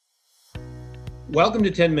Welcome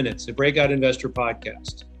to 10 Minutes, a Breakout Investor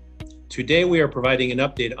podcast. Today we are providing an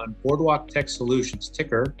update on Boardwalk Tech Solutions,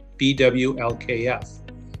 ticker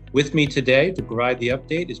BWLKF. With me today to provide the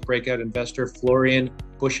update is Breakout Investor Florian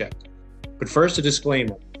Buschek. But first, a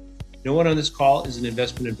disclaimer. No one on this call is an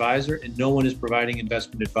investment advisor and no one is providing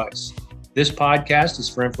investment advice. This podcast is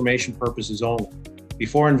for information purposes only.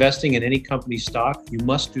 Before investing in any company stock, you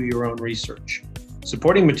must do your own research.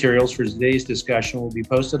 Supporting materials for today's discussion will be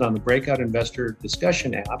posted on the Breakout Investor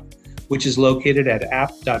Discussion app, which is located at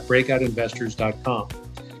app.breakoutinvestors.com.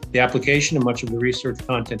 The application and much of the research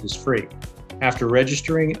content is free. After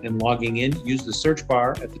registering and logging in, use the search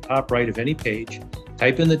bar at the top right of any page,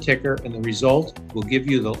 type in the ticker, and the result will give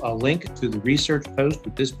you a link to the research post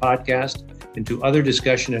with this podcast and to other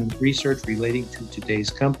discussion and research relating to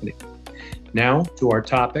today's company. Now to our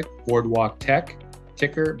topic, Boardwalk Tech,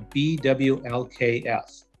 ticker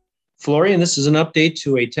BWLKF. Florian, this is an update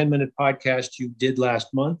to a 10-minute podcast you did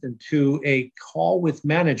last month and to a call with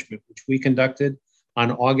management, which we conducted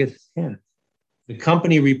on August 10th. The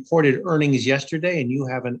company reported earnings yesterday, and you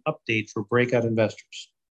have an update for Breakout Investors.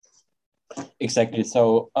 Exactly.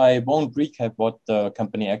 So I won't recap what the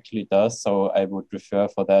company actually does. So I would refer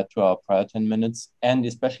for that to our prior 10 minutes and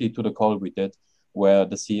especially to the call we did where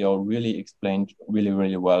the CEO really explained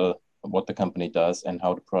really well what the company does and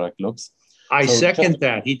how the product looks. I second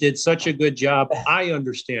that. He did such a good job. I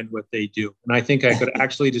understand what they do, and I think I could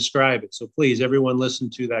actually describe it. So please, everyone listen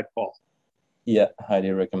to that call. Yeah, highly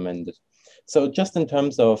recommended. So just in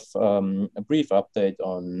terms of a brief update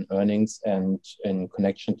on earnings and in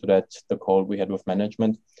connection to that, the call we had with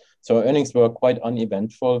management. So earnings were quite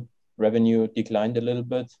uneventful. Revenue declined a little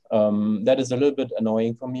bit. That is a little bit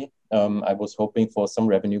annoying for me. I was hoping for some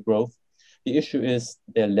revenue growth. The issue is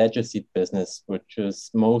their legacy business, which is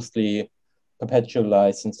mostly perpetual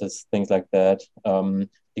licenses, things like that,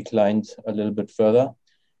 declined a little bit further.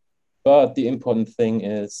 But the important thing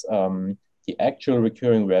is the actual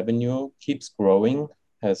recurring revenue keeps growing,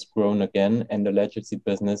 has grown again, and the legacy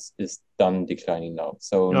business is done declining now.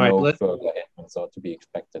 So no further headwinds are to be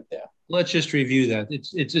expected there. Let's just review that.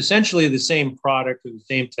 It's essentially the same product or the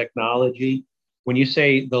same technology. When you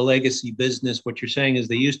say the legacy business, what you're saying is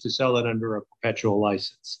they used to sell it under a perpetual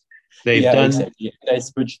license. Exactly. They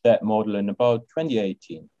switched that model in about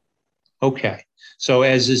 2018. Okay. So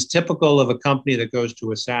as is typical of a company that goes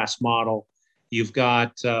to a SaaS model, you've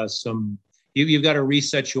got you've got to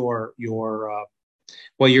reset you're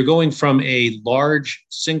going from a large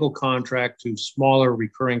single contract to smaller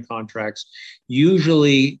recurring contracts,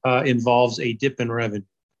 usually involves a dip in revenue.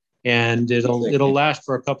 And it'll last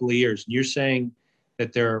for a couple of years. And you're saying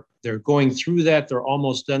that they're going through that, they're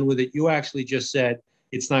almost done with it. You actually just said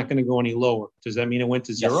it's not going to go any lower. Does that mean it went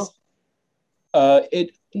to zero? Yes.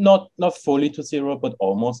 It not fully to zero, but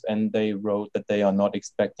almost. And they wrote that they are not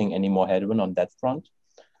expecting any more headwind on that front.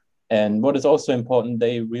 And what is also important,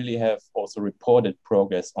 they really have also reported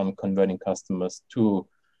progress on converting customers to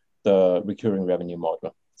the recurring revenue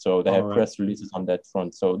model. So they have press releases on that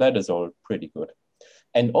front. So that is all pretty good.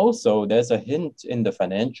 And also there's a hint in the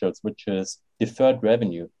financials, which is deferred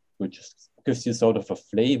revenue, which gives you sort of a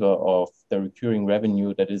flavor of the recurring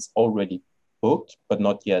revenue that is already booked, but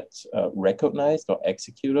not yet recognized or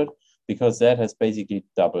executed, because that has basically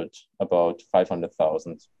doubled about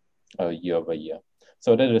 500,000 year over year.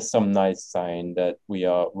 So that is some nice sign that we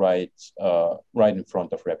are right in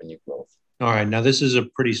front of revenue growth. All right. Now, this is a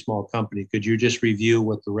pretty small company. Could you just review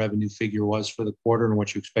what the revenue figure was for the quarter and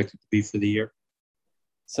what you expect it to be for the year?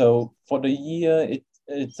 So for the year,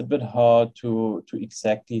 it's a bit hard to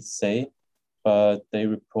exactly say, but they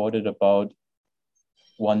reported about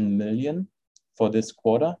 1 million for this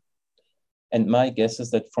quarter. And my guess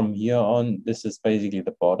is that from here on, this is basically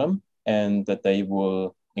the bottom and that they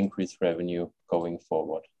will increase revenue going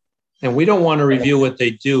forward. And we don't want to review what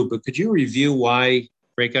they do, but could you review why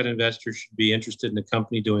Breakout Investors should be interested in a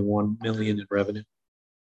company doing 1 million in revenue?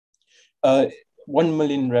 1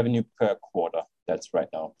 million revenue per quarter. That's right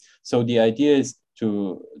now. So the idea is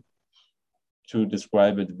to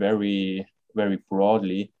describe it very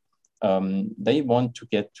broadly. They want to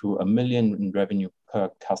get to 1 million in revenue per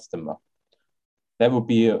customer. That would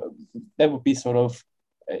be sort of,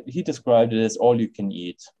 he described it as all you can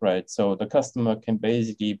eat, right? So the customer can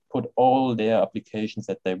basically put all their applications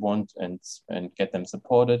that they want and get them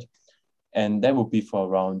supported. And that would be for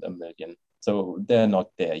around 1 million. So they're not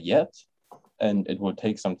there yet, and it will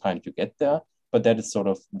take some time to get there, but that is sort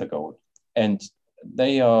of the goal. And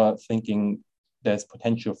they are thinking there's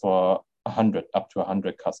potential for up to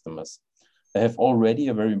 100 customers. They have already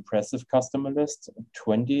a very impressive customer list,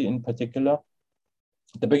 20 in particular,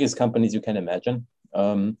 the biggest companies you can imagine.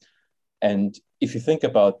 And if you think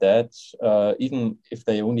about that, even if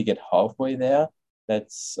they only get halfway there,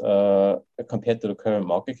 that's compared to the current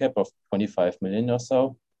market cap of 25 million or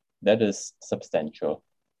so, that is substantial.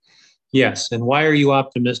 Yes. And why are you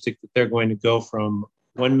optimistic that they're going to go from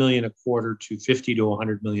 1 million a quarter to 50 to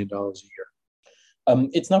 $100 million a year?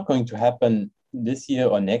 It's not going to happen this year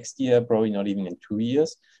or next year, probably not even in 2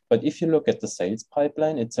 years. But if you look at the sales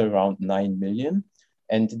pipeline, it's around 9 million.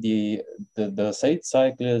 And the sales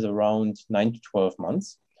cycle is around 9 to 12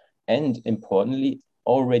 months. And importantly,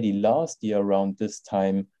 already last year around this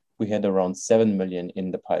time, we had around 7 million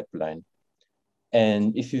in the pipeline.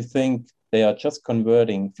 And if you think they are just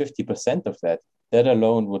converting 50% of that, that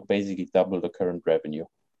alone would basically double the current revenue.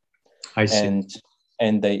 I see.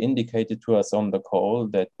 And they indicated to us on the call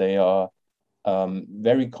that they are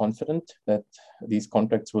very confident that these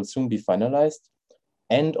contracts will soon be finalized.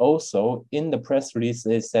 And also in the press release,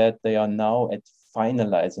 they said they are now at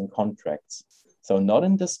finalizing contracts. So not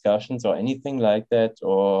in discussions or anything like that,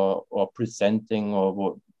 or presenting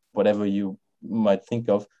or whatever you might think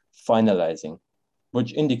of, finalizing,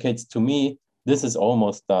 which indicates to me this is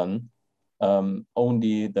almost done.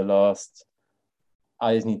 Only the last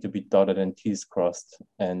I's need to be dotted and T's crossed,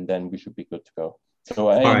 and then we should be good to go. So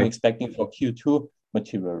I am expecting for Q2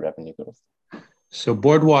 material revenue growth. So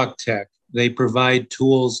Boardwalk Tech, they provide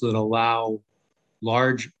tools that allow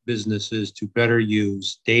large businesses to better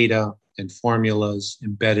use data and formulas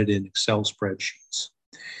embedded in Excel spreadsheets.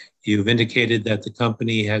 You've indicated that the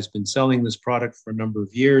company has been selling this product for a number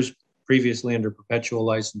of years, previously under perpetual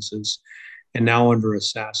licenses, and now under a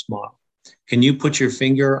SaaS model. Can you put your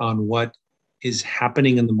finger on what is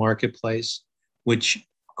happening in the marketplace, which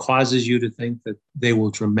causes you to think that they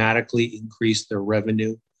will dramatically increase their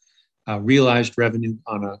revenue, realized revenue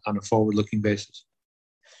on a forward-looking basis?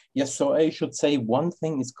 Yes, so I should say one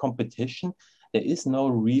thing is competition. There is no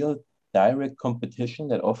real direct competition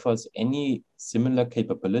that offers any similar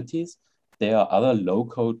capabilities. There are other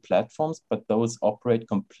low-code platforms, but those operate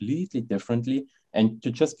completely differently. And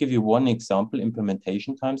to just give you one example,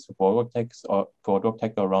 implementation times for Boardwalk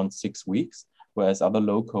Tech are around 6 weeks, whereas other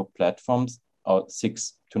low-code platforms are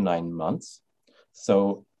 6 to 9 months.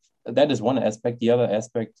 So that is one aspect. The other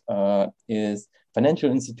aspect is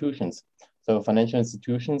financial institutions. So financial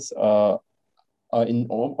institutions are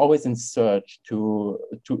always in search to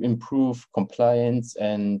improve compliance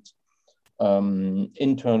and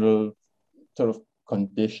internal sort of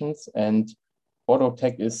conditions. And Boardwalk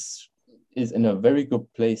Tech is in a very good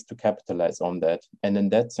place to capitalize on that. And in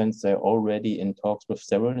that sense, they're already in talks with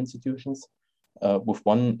several institutions, with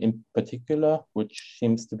one in particular, which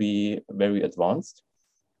seems to be very advanced.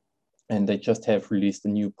 And they just have released a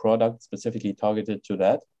new product specifically targeted to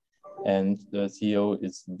that. And the CEO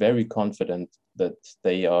is very confident that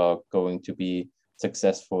they are going to be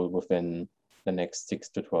successful within the next 6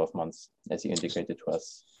 to 12 months, as he indicated to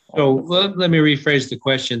us. So let me rephrase the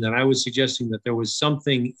question then. I was suggesting that there was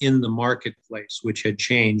something in the marketplace which had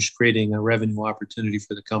changed, creating a revenue opportunity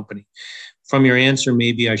for the company. From your answer,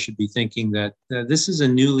 maybe I should be thinking that this is a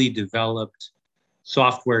newly developed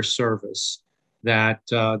software service that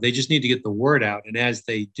they just need to get the word out. And as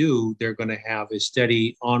they do, they're going to have a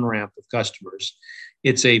steady on-ramp of customers.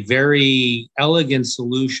 It's a very elegant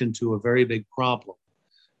solution to a very big problem,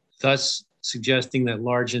 thus suggesting that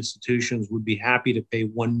large institutions would be happy to pay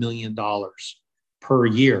 $1 million per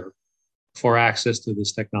year for access to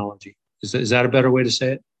this technology. Is that a better way to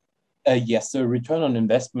say it? Yes, the return on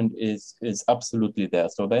investment is absolutely there.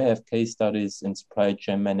 So they have case studies in supply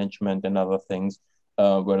chain management and other things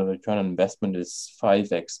where the return on investment is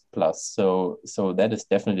 5x plus. So that is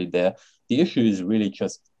definitely there. The issue is really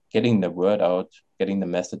just getting the word out, getting the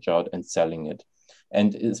message out, and selling it.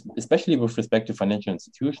 And especially with respect to financial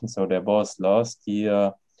institutions. So there was last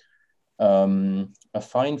year a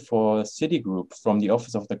fine for Citigroup from the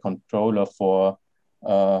Office of the Controller for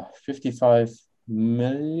 55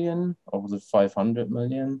 million, or was it 500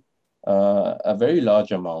 million? A very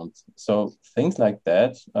large amount. So things like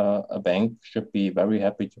that, a bank should be very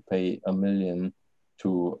happy to pay $1 million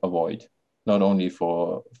to avoid, not only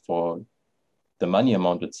for the money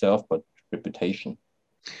amount itself, but reputation.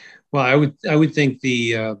 Well, I would think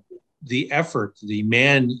the effort, the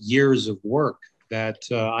man years of work that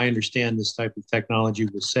I understand this type of technology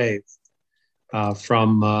will save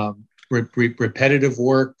from repetitive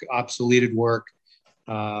work, obsoleted work.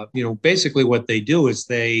 Basically what they do is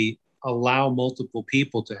they allow multiple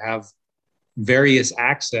people to have various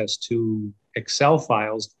access to Excel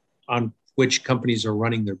files on which companies are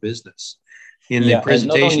running their business. In the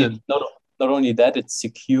presentation, not only that, it's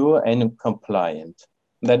secure and compliant.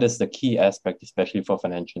 That is the key aspect, especially for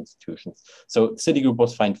financial institutions. So Citigroup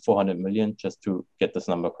was fined 400 million, just to get this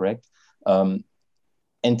number correct. And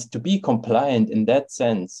to be compliant in that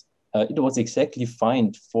sense, it was exactly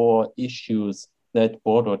fined for issues that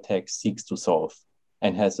BoardWalkTech seeks to solve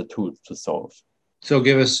and has a tool to solve. So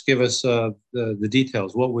give us the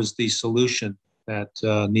details. What was the solution that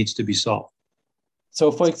needs to be solved?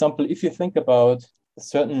 So, for example, if you think about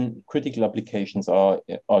certain critical applications are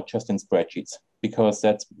just in spreadsheets, because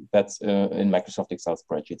that's in Microsoft Excel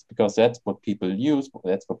spreadsheets, because that's what people use,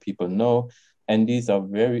 that's what people know, and these are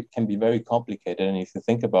can be very complicated. And if you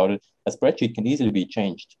think about it, a spreadsheet can easily be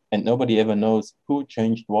changed, and nobody ever knows who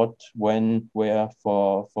changed what, when, where,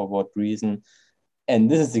 for what reason. And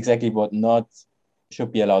this is exactly what not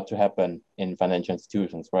should be allowed to happen in financial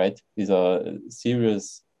institutions, right? These are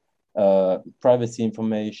serious privacy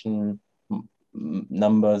information,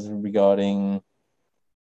 numbers regarding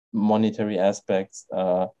monetary aspects.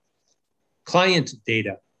 Client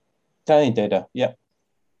data. Client data, yeah,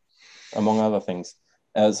 among other things.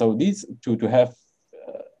 So these to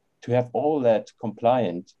have all that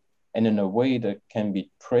compliant and in a way that can be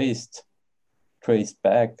traced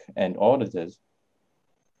back and audited.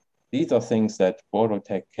 These are things that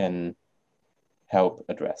BoardWalkTech can help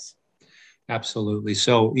address. Absolutely.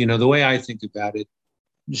 So, the way I think about it,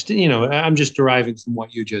 I'm just deriving from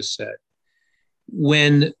what you just said.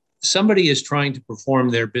 When somebody is trying to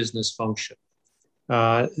perform their business function,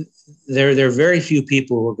 there are very few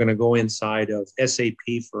people who are going to go inside of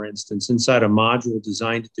SAP, for instance, inside a module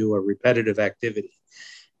designed to do a repetitive activity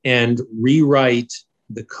and rewrite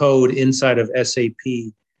the code inside of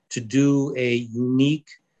SAP to do a unique,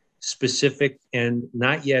 specific, and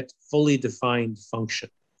not yet fully defined function.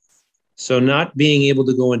 So not being able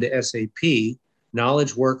to go into SAP,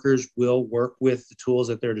 knowledge workers will work with the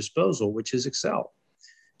tools at their disposal, which is Excel.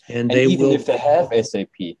 And even if they have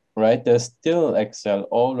SAP, right, there's still Excel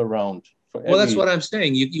all around. Well, that's what I'm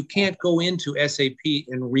saying. You can't go into SAP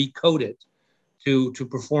and recode it to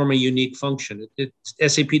perform a unique function.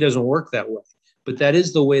 SAP doesn't work that way. But that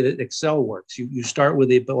is the way that Excel works. You start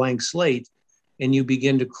with a blank slate and you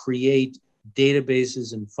begin to create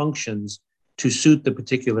databases and functions to suit the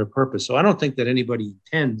particular purpose. So I don't think that anybody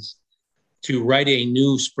intends to write a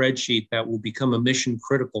new spreadsheet that will become a mission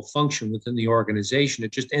critical function within the organization.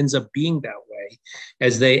 It just ends up being that way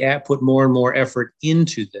as they put more and more effort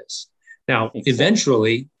into this. Now,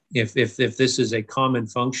 eventually, if this is a common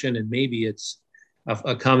function and maybe it's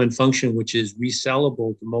a common function which is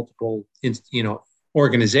resellable to multiple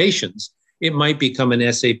organizations, it might become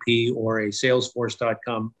an SAP or a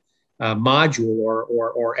Salesforce.com module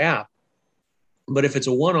or app. But if it's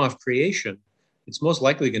a one-off creation, it's most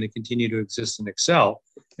likely going to continue to exist in Excel.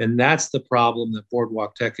 And that's the problem that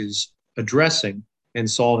BoardWalkTech is addressing and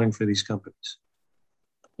solving for these companies.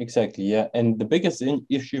 Exactly, yeah. And the biggest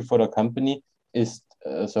issue for the company is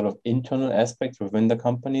sort of internal aspects within the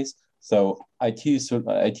companies. So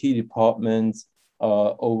IT departments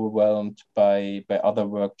are overwhelmed by other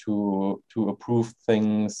work to approve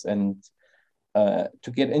things and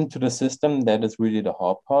to get into the system. That is really the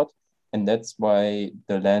hard part. And that's why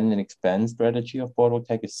the land and expand strategy of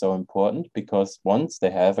BoardWalkTech is so important, because once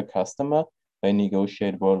they have a customer, they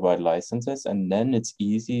negotiate worldwide licenses, and then it's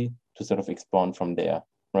easy to sort of expand from there,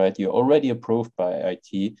 right? You're already approved by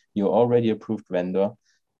IT, you're already approved vendor,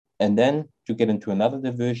 and then to get into another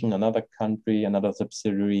division, another country, another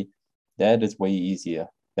subsidiary, that is way easier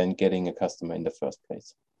than getting a customer in the first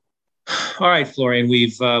place. All right, Florian,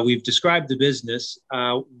 we've described the business.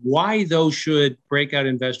 Why, though, should breakout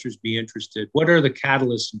investors be interested? What are the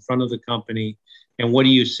catalysts in front of the company, and what do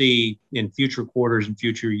you see in future quarters and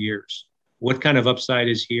future years? What kind of upside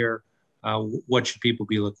is here? What should people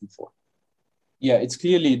be looking for? Yeah,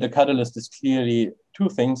 the catalyst is clearly two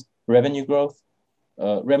things: revenue growth.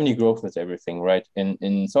 Revenue growth is everything, right?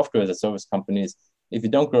 In software as a service companies, if you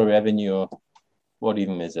don't grow revenue, what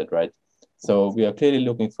even is it, right? So we are clearly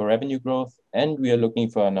looking for revenue growth, and we are looking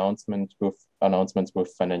for announcements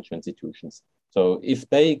with financial institutions. So if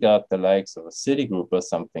they got the likes of a Citigroup or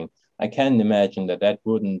something, I can imagine that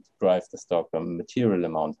wouldn't drive the stock a material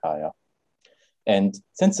amount higher. And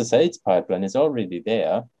since the sales pipeline is already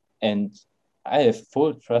there, and I have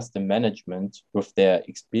full trust in management with their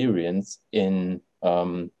experience in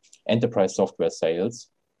enterprise software sales,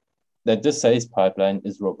 that this sales pipeline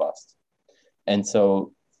is robust. And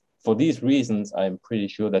so for these reasons, I'm pretty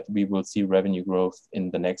sure that we will see revenue growth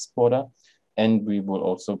in the next quarter, and we will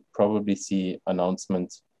also probably see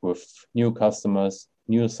announcements with new customers,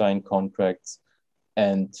 new signed contracts,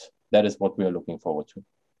 and that is what we are looking forward to.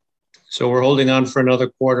 So we're holding on for another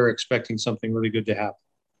quarter, expecting something really good to happen.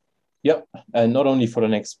 Yeah, and not only for the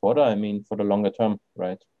next quarter, I mean for the longer term,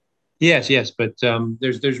 right? Yes, but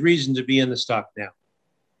there's reason to be in the stock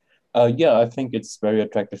now. Yeah, I think it's very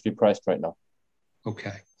attractively priced right now.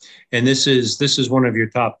 Okay, and this is one of your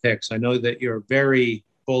top picks. I know that you're very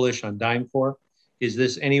bullish on DimeCore. Is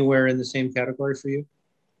this anywhere in the same category for you?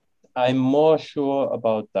 I'm more sure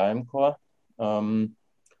about DimeCore. Um,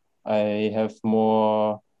 I have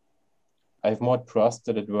more I have more trust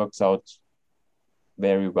that it works out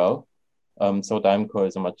very well. So DimeCore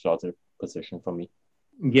is a much larger position for me.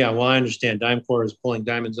 Yeah, well, I understand. DimeCore is pulling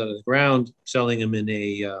diamonds out of the ground, selling them in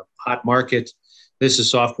a hot market. This is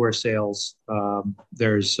software sales.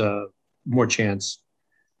 There's more chance,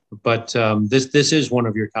 but this is one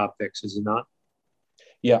of your top picks, is it not?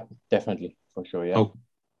 Yeah, definitely, for sure. Yeah. Oh,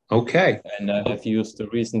 okay. And I have used the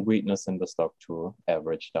recent weakness in the stock to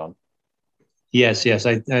average down. Yes.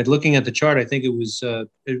 I looking at the chart, I think it was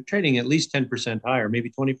trading at least 10% higher,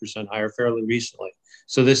 maybe 20% higher fairly recently.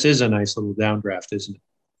 So this is a nice little downdraft, isn't it?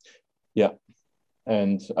 Yeah.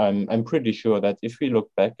 And I'm pretty sure that if we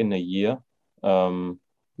look back in a year,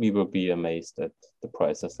 we will be amazed at the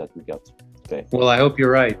prices that we got today. Well, I hope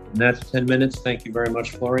you're right. And that's 10 minutes. Thank you very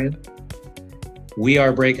much, Florian. We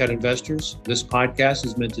are Breakout Investors. This podcast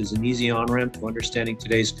is meant as an easy on-ramp to understanding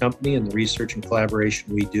today's company and the research and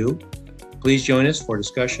collaboration we do. Please join us for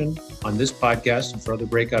discussion on this podcast and for other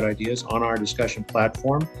breakout ideas on our discussion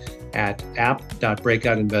platform at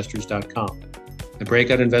app.breakoutinvestors.com. The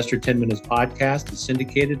Breakout Investor 10 Minutes podcast is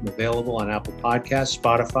syndicated and available on Apple Podcasts,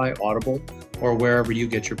 Spotify, Audible, or wherever you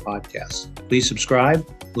get your podcasts. Please subscribe,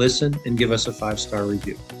 listen, and give us a 5-star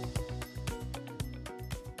review.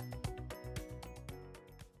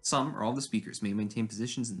 Some or all the speakers may maintain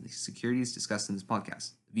positions in the securities discussed in this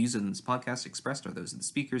podcast. The views in this podcast expressed are those of the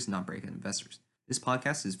speakers, not Breakout Investors. This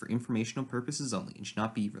podcast is for informational purposes only and should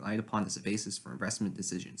not be relied upon as a basis for investment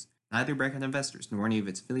decisions. Neither Breakout Investors nor any of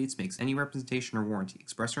its affiliates makes any representation or warranty,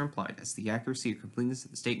 express or implied, as to the accuracy or completeness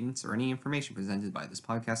of the statements or any information presented by this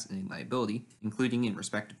podcast and any liability, including in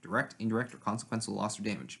respect of direct, indirect, or consequential loss or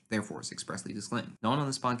damage, therefore is expressly disclaimed. No one on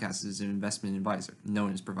this podcast is an investment advisor, and no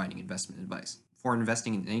one is providing investment advice. Before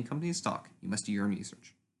investing in any company's stock, you must do your own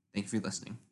research. Thank you for listening.